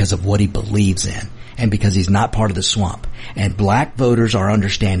because of what he believes in and because he's not part of the swamp. And black voters are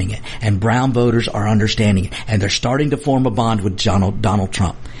understanding it and brown voters are understanding it and they're starting to form a bond with Donald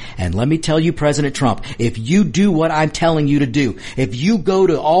Trump. And let me tell you, President Trump, if you do what I'm telling you to do, if you go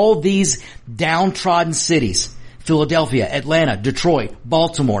to all these downtrodden cities, Philadelphia, Atlanta, Detroit,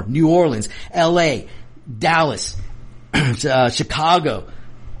 Baltimore, New Orleans, LA, Dallas, Chicago,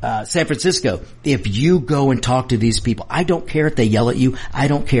 San Francisco. If you go and talk to these people, I don't care if they yell at you. I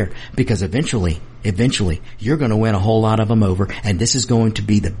don't care because eventually you're going to win a whole lot of them over. And this is going to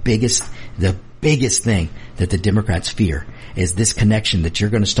be the biggest thing that the Democrats fear is this connection that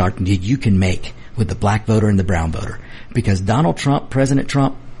you're going to start, you can make with the black voter and the brown voter. Because Donald Trump, President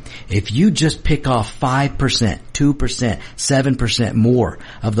Trump, if you just pick off 5%, 2%, 7% more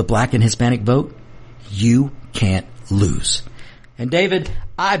of the black and Hispanic vote, you can't lose. And David,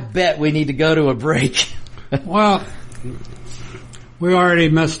 I bet we need to go to a break. Well, we already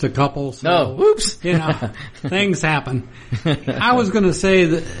missed a couple. So, no, whoops. Things happen. I was going to say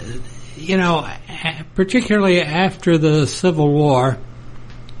that, particularly after the Civil War,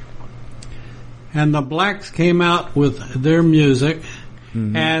 and the blacks came out with their music.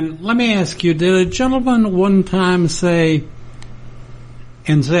 Mm-hmm. And let me ask you, did a gentleman one time say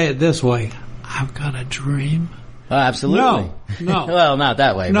it this way, I've got a dream? Absolutely. No. Well, not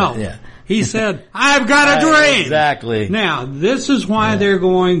that way. No. But yeah. He said, I've got a dream. Exactly. Now, this is why they're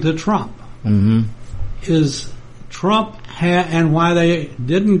going to Trump. Mm-hmm. Is Trump and why they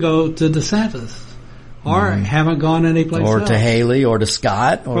didn't go to DeSantis or haven't gone anyplace else. Or to Haley or to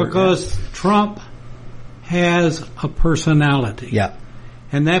Scott. Because Trump has a personality. Yeah.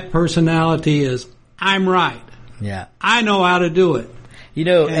 And that personality is, I'm right. Yeah. I know how to do it.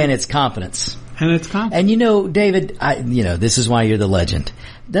 And it's confidence. And it's confidence. And David, this is why you're the legend.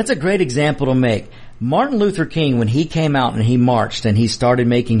 That's a great example to make. Martin Luther King, when he came out and he marched and he started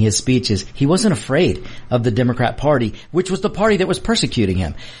making his speeches, he wasn't afraid of the Democrat Party, which was the party that was persecuting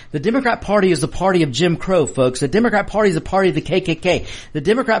him. The Democrat Party is the party of Jim Crow, folks. The Democrat Party is the party of the KKK. The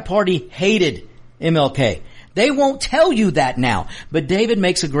Democrat Party hated MLK. They won't tell you that now. But David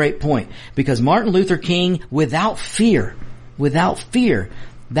makes a great point, because Martin Luther King, without fear,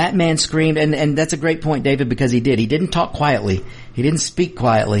 that man screamed, and that's a great point, David, because he did. He didn't talk quietly. He didn't speak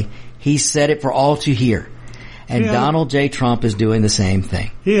quietly. He said it for all to hear. And Donald J. Trump is doing the same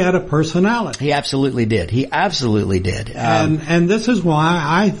thing. He had a personality. He absolutely did. And this is why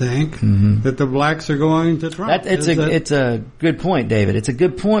I think that the blacks are going to Trump. It's a good point, David. It's a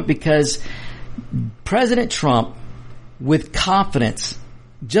good point, because President Trump, with confidence,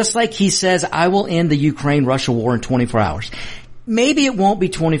 just like he says, I will end the Ukraine-Russia war in 24 hours. Maybe it won't be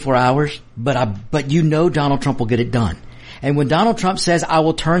 24 hours, but Donald Trump will get it done. And when Donald Trump says, I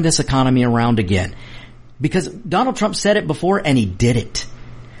will turn this economy around again, because Donald Trump said it before and he did it.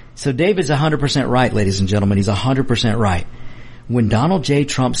 So David's 100% right, ladies and gentlemen. He's 100% right. When Donald J.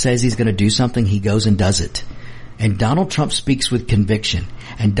 Trump says he's going to do something, he goes and does it. And Donald Trump speaks with conviction.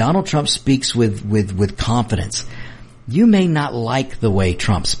 And Donald Trump speaks with confidence. You may not like the way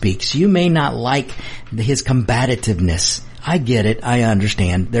Trump speaks. You may not like his combativeness. I get it. I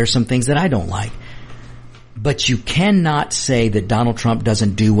understand. There's some things that I don't like. But you cannot say that Donald Trump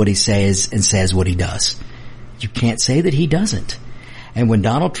doesn't do what he says and says what he does. You can't say that he doesn't. And when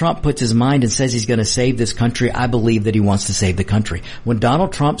Donald Trump puts his mind and says he's going to save this country, I believe that he wants to save the country. When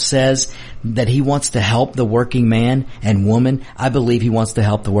Donald Trump says that he wants to help the working man and woman, I believe he wants to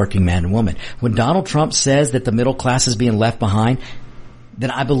help the working man and woman. When Donald Trump says that the middle class is being left behind, then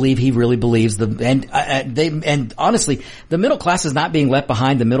I believe he really believes and honestly, the middle class is not being left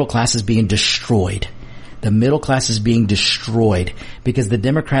behind. The middle class is being destroyed. The middle class is being destroyed because the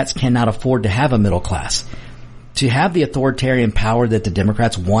Democrats cannot afford to have a middle class. To have the authoritarian power that the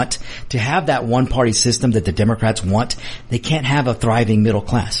Democrats want, to have that one-party system that the Democrats want, they can't have a thriving middle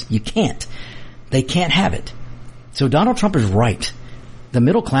class. You can't. They can't have it. So Donald Trump is right. The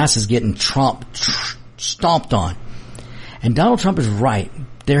middle class is getting stomped on. And Donald Trump is right.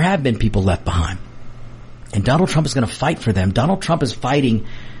 There have been people left behind. And Donald Trump is going to fight for them. Donald Trump is fighting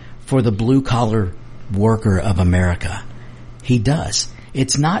for the blue-collar worker of America. He does.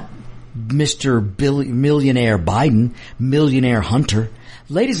 It's not Mr. Millionaire Biden, Millionaire Hunter.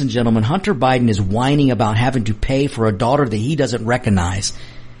 Ladies and gentlemen, Hunter Biden is whining about having to pay for a daughter that he doesn't recognize.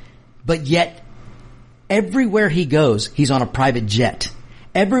 But yet, everywhere he goes, he's on a private jet.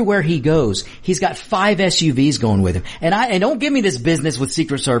 Everywhere he goes, he's got 5 SUVs going with him. And don't give me this business with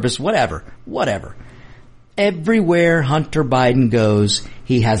Secret Service, whatever. Everywhere Hunter Biden goes,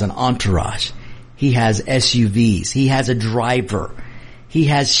 he has an entourage. He has SUVs. He has a driver. He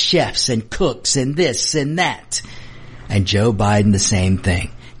has chefs and cooks and this and that. And Joe Biden, the same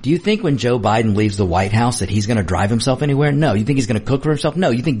thing. Do you think when Joe Biden leaves the White House that he's going to drive himself anywhere? No. You think he's going to cook for himself?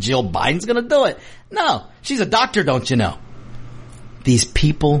 No. You think Jill Biden's going to do it? No. She's a doctor, don't you know? These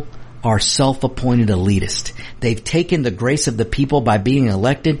people are self-appointed elitists. They've taken the grace of the people by being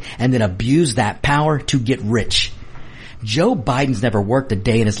elected and then abused that power to get rich. Joe Biden's never worked a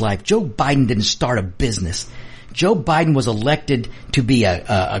day in his life. Joe Biden didn't start a business. Joe Biden was elected to be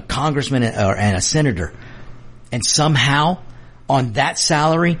a congressman and a senator. And somehow, on that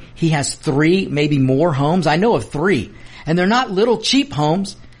salary, he has 3, maybe more homes. I know of 3. And they're not little cheap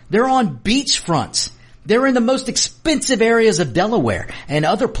homes. They're on beach fronts. They're in the most expensive areas of Delaware and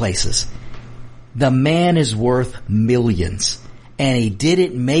other places. The man is worth millions. And he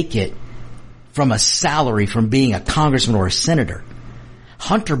didn't make it from a salary from being a congressman or a senator.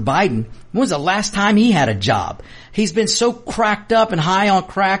 Hunter Biden, when was the last time he had a job? He's been so cracked up and high on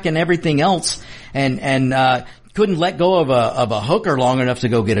crack and everything else and couldn't let go of a hooker long enough to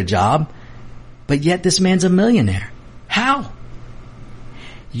go get a job. But yet this man's a millionaire. How?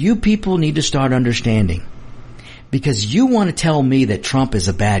 You people need to start understanding. Because you want to tell me that Trump is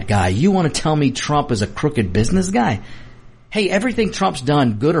a bad guy. You want to tell me Trump is a crooked business guy. Hey, everything Trump's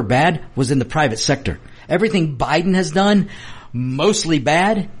done, good or bad, was in the private sector. Everything Biden has done, mostly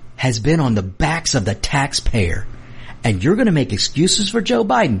bad, has been on the backs of the taxpayer. And you're going to make excuses for Joe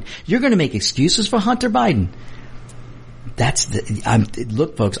Biden. You're going to make excuses for Hunter Biden.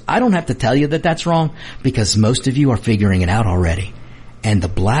 Look, folks, I don't have to tell you that that's wrong because most of you are figuring it out already. And the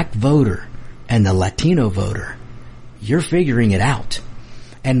black voter and the Latino voter, you're figuring it out.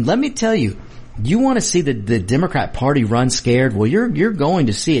 And let me tell you, you want to see the Democrat Party run scared? Well, you're going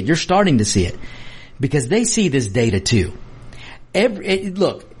to see it. You're starting to see it because they see this data too.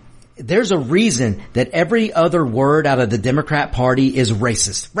 Look, there's a reason that every other word out of the Democrat Party is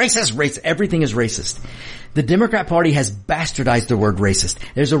racist. Racist. Everything is racist. The Democrat Party has bastardized the word racist.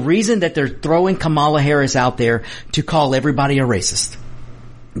 There's a reason that they're throwing Kamala Harris out there to call everybody a racist.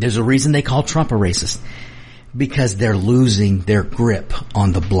 There's a reason they call Trump a racist. Because they're losing their grip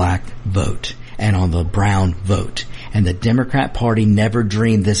on the black vote and on the brown vote. And the Democrat Party never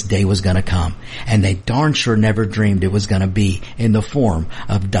dreamed this day was going to come. And they darn sure never dreamed it was going to be in the form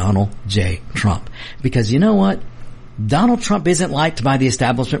of Donald J. Trump. Because you know what? Donald Trump isn't liked by the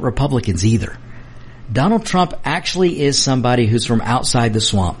establishment Republicans either. Donald Trump actually is somebody who's from outside the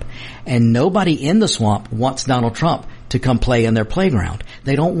swamp. And nobody in the swamp wants Donald Trump to come play in their playground.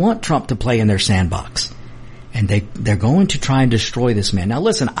 They don't want Trump to play in their sandbox. And they're going to try and destroy this man. Now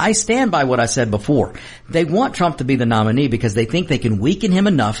listen, I stand by what I said before. They want Trump to be the nominee because they think they can weaken him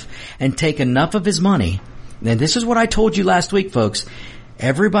enough and take enough of his money. And this is what I told you last week, folks.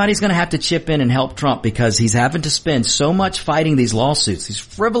 Everybody's going to have to chip in and help Trump because he's having to spend so much fighting these lawsuits, these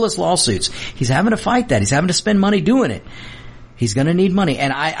frivolous lawsuits. He's having to fight that. He's having to spend money doing it. He's going to need money.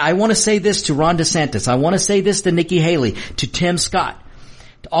 And I want to say this to Ron DeSantis. I want to say this to Nikki Haley, to Tim Scott,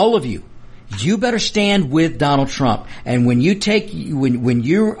 to all of you. You better stand with Donald Trump. And when you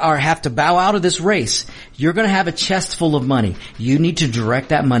have to bow out of this race, you're going to have a chest full of money. You need to direct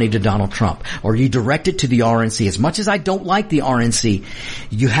that money to Donald Trump, or you direct it to the RNC. As much as I don't like the RNC,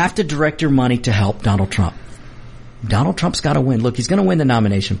 you have to direct your money to help Donald Trump. Donald Trump's got to win. Look, he's going to win the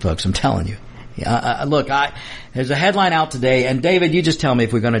nomination, folks. I'm telling you. Look, there's a headline out today, and David, you just tell me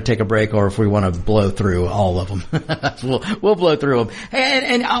if we're going to take a break or if we want to blow through all of them. We'll blow through them.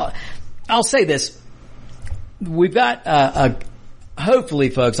 And I'll say this. We've got, hopefully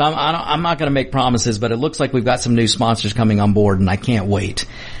folks, I'm not going to make promises, but it looks like we've got some new sponsors coming on board and I can't wait.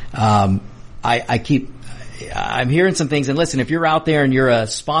 I'm hearing some things, and listen, if you're out there and you're a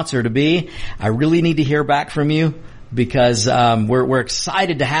sponsor to be, I really need to hear back from you. Because we're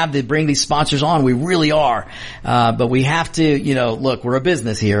excited to bring these sponsors on. We really are. But we have to, look, we're a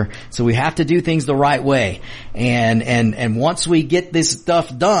business here, so we have to do things the right way. And once we get this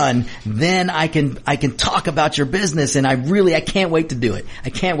stuff done, then I can talk about your business, and I can't wait to do it. I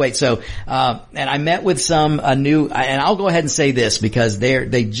can't wait. So and I met with and I'll go ahead and say this because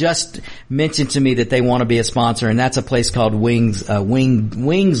they just mentioned to me that they want to be a sponsor, and that's a place called Wings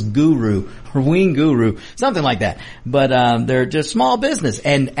Guru. Or Wing Guru, something like that. But they're just small business,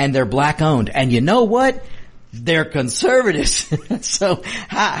 and they're black owned. And you know what? They're conservatives. So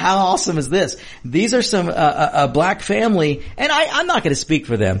how awesome is this? These are some a black family, and I'm not going to speak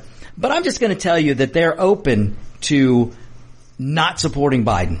for them, but I'm just going to tell you that they're open to not supporting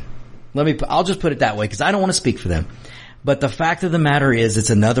Biden. I'll just put it that way because I don't want to speak for them. But the fact of the matter is,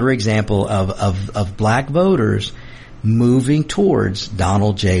 it's another example of black voters moving towards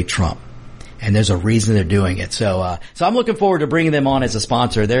Donald J. Trump. And there's a reason they're doing it. So I'm looking forward to bringing them on as a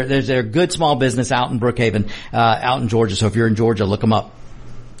sponsor. They're a good small business out in Brookhaven, out in Georgia. So if you're in Georgia, look them up.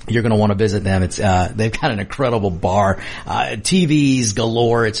 You're going to want to visit them. It's they've got an incredible bar, TVs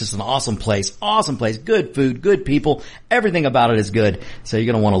galore. It's just an awesome place. Good food, good people. Everything about it is good. So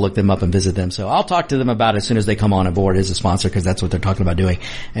you're going to want to look them up and visit them. So I'll talk to them about it as soon as they come on board as a sponsor, because that's what they're talking about doing.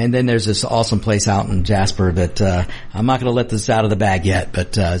 And then there's this awesome place out in Jasper that I'm not going to let this out of the bag yet,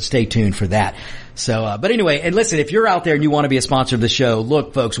 but stay tuned for that. So, but anyway, and listen, if you're out there and you want to be a sponsor of the show,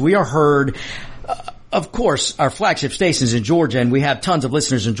 look, folks, we are heard. Of course, our flagship station's in Georgia, and we have tons of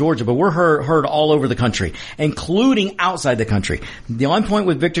listeners in Georgia, but we're heard all over the country, including outside the country. The On Point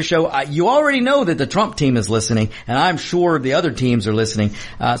with Victor show, you already know that the Trump team is listening, and I'm sure the other teams are listening.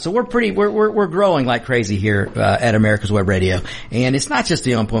 So we're growing like crazy here, at America's Web Radio. And it's not just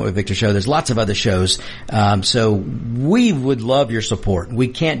the On Point with Victor show. There's lots of other shows. So we would love your support. We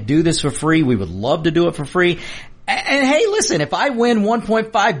can't do this for free. We would love to do it for free. And hey, listen, if I win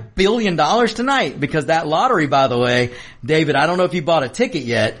 $1.5 billion tonight, because that lottery, by the way, David, I don't know if you bought a ticket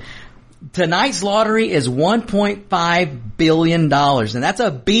yet. Tonight's lottery is $1.5 billion. And that's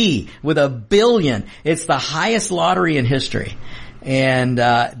a B with a billion. It's the highest lottery in history. And,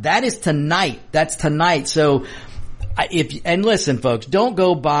 that is tonight. That's tonight. So and listen, folks, don't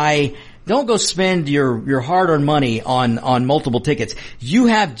go spend your hard-earned money on multiple tickets. You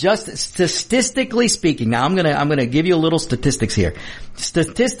have just statistically speaking. Now I'm gonna give you a little statistics here.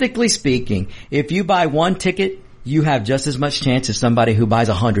 Statistically speaking, if you buy one ticket, you have just as much chance as somebody who buys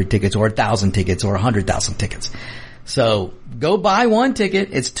 100 tickets or 1,000 tickets or 100,000 tickets. So go buy one ticket.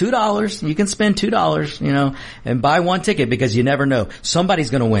 It's $2. You can spend $2, and buy one ticket, because you never know. Somebody's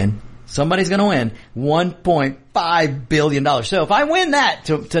gonna win. Somebody's going to win $1.5 billion. So if I win that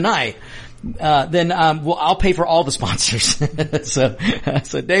tonight, then well, I'll pay for all the sponsors.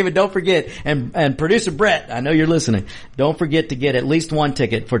 So David, don't forget, and producer Brett, I know you're listening. Don't forget to get at least one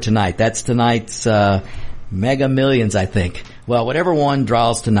ticket for tonight. That's tonight's Mega Millions, I think. Well, whatever one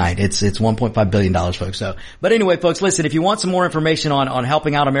draws tonight, it's $1.5 billion, folks. So, but anyway, folks, listen, if you want some more information on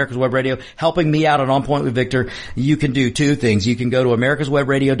helping out America's Web Radio, helping me out On Point with Victor, you can do two things. You can go to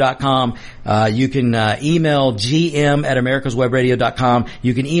americaswebradio.com. You can email gm@americaswebradio.com.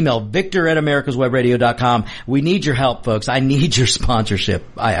 You can email victor@americaswebradio.com. We need your help, folks. I need your sponsorship.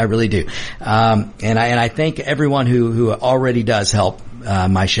 I really do. And I thank everyone who already does help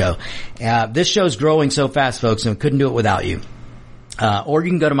my show. This show's growing so fast, folks, and couldn't do it without you. Or you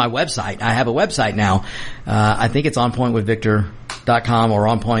can go to my website. I have a website now. I think it's onpointwithvictor.com or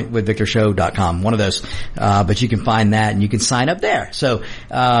onpointwithvictorshow.com, one of those. But you can find that and you can sign up there. So,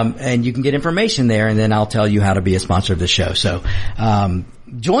 and you can get information there, and then I'll tell you how to be a sponsor of the show. So,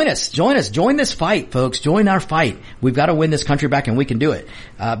 join us, join this fight, folks. Join our fight. We've got to win this country back, and we can do it.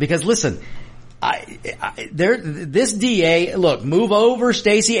 Because listen, this DA, look, move over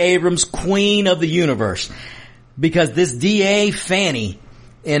Stacey Abrams, queen of the universe. Because this DA Fannie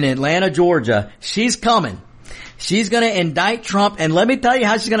in Atlanta, Georgia, she's coming. She's going to indict Trump, and let me tell you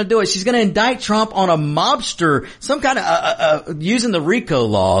how she's going to do it. She's going to indict Trump on a mobster, some kind of using the RICO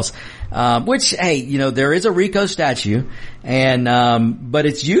laws, which, hey, there is a RICO statute, and but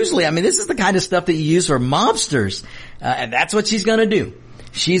it's usually, this is the kind of stuff that you use for mobsters, and that's what she's going to do.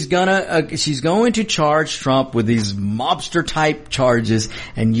 She's going to charge Trump with these mobster type charges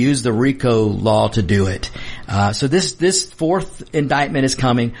and use the RICO law to do it. So this fourth indictment is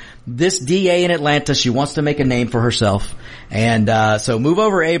coming. This DA in Atlanta, she wants to make a name for herself. And, so move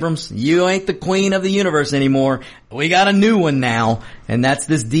over, Abrams. You ain't the queen of the universe anymore. We got a new one now. And that's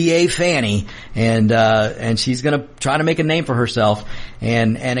this DA Fannie. And she's gonna try to make a name for herself.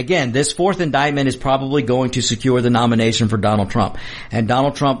 And again, this fourth indictment is probably going to secure the nomination for Donald Trump. And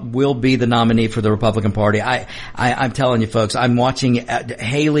Donald Trump will be the nominee for the Republican Party. I'm telling you, folks, I'm watching,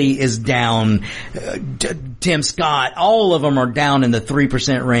 Haley is down, Tim Scott, all of them are down in the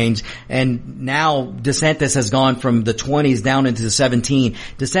 3% range. And now DeSantis has gone from the 20s down into the 17.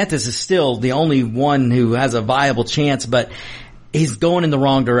 DeSantis is still the only one who has a viable chance, but he's going in the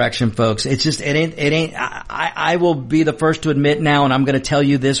wrong direction, folks. It's just, it ain't, I will be the first to admit now, and I'm going to tell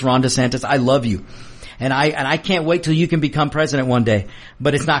you this, Ron DeSantis, I love you. And I can't wait till you can become president one day,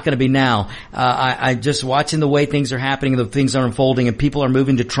 but it's not going to be now. I just watching the way things are happening, the things are unfolding, and people are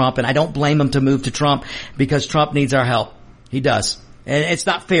moving to Trump, and I don't blame them to move to Trump because Trump needs our help. He does. And it's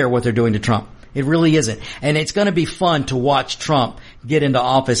not fair what they're doing to Trump. It really isn't. And it's going to be fun to watch Trump get into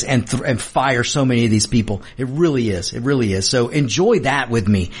office and fire so many of these people. It really is. It really is. So enjoy that with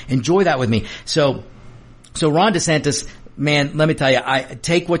me. So Ron DeSantis, man, let me tell you,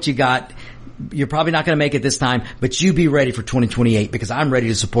 take what you got. You're probably not going to make it this time, but you be ready for 2028 because I'm ready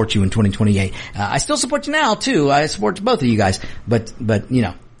to support you in 2028. I still support you now too. I support both of you guys, but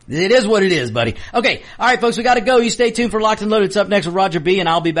it is what it is, buddy. Okay. All right, folks, we got to go. You stay tuned for Locked and Loaded. It's up next with Roger B, and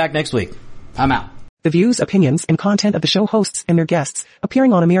I'll be back next week. I'm out. The views, opinions, and content of the show hosts and their guests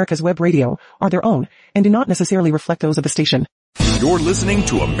appearing on America's Web Radio are their own and do not necessarily reflect those of the station. You're listening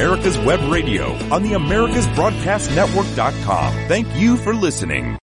to America's Web Radio on the AmericasBroadcastNetwork.com. Thank you for listening.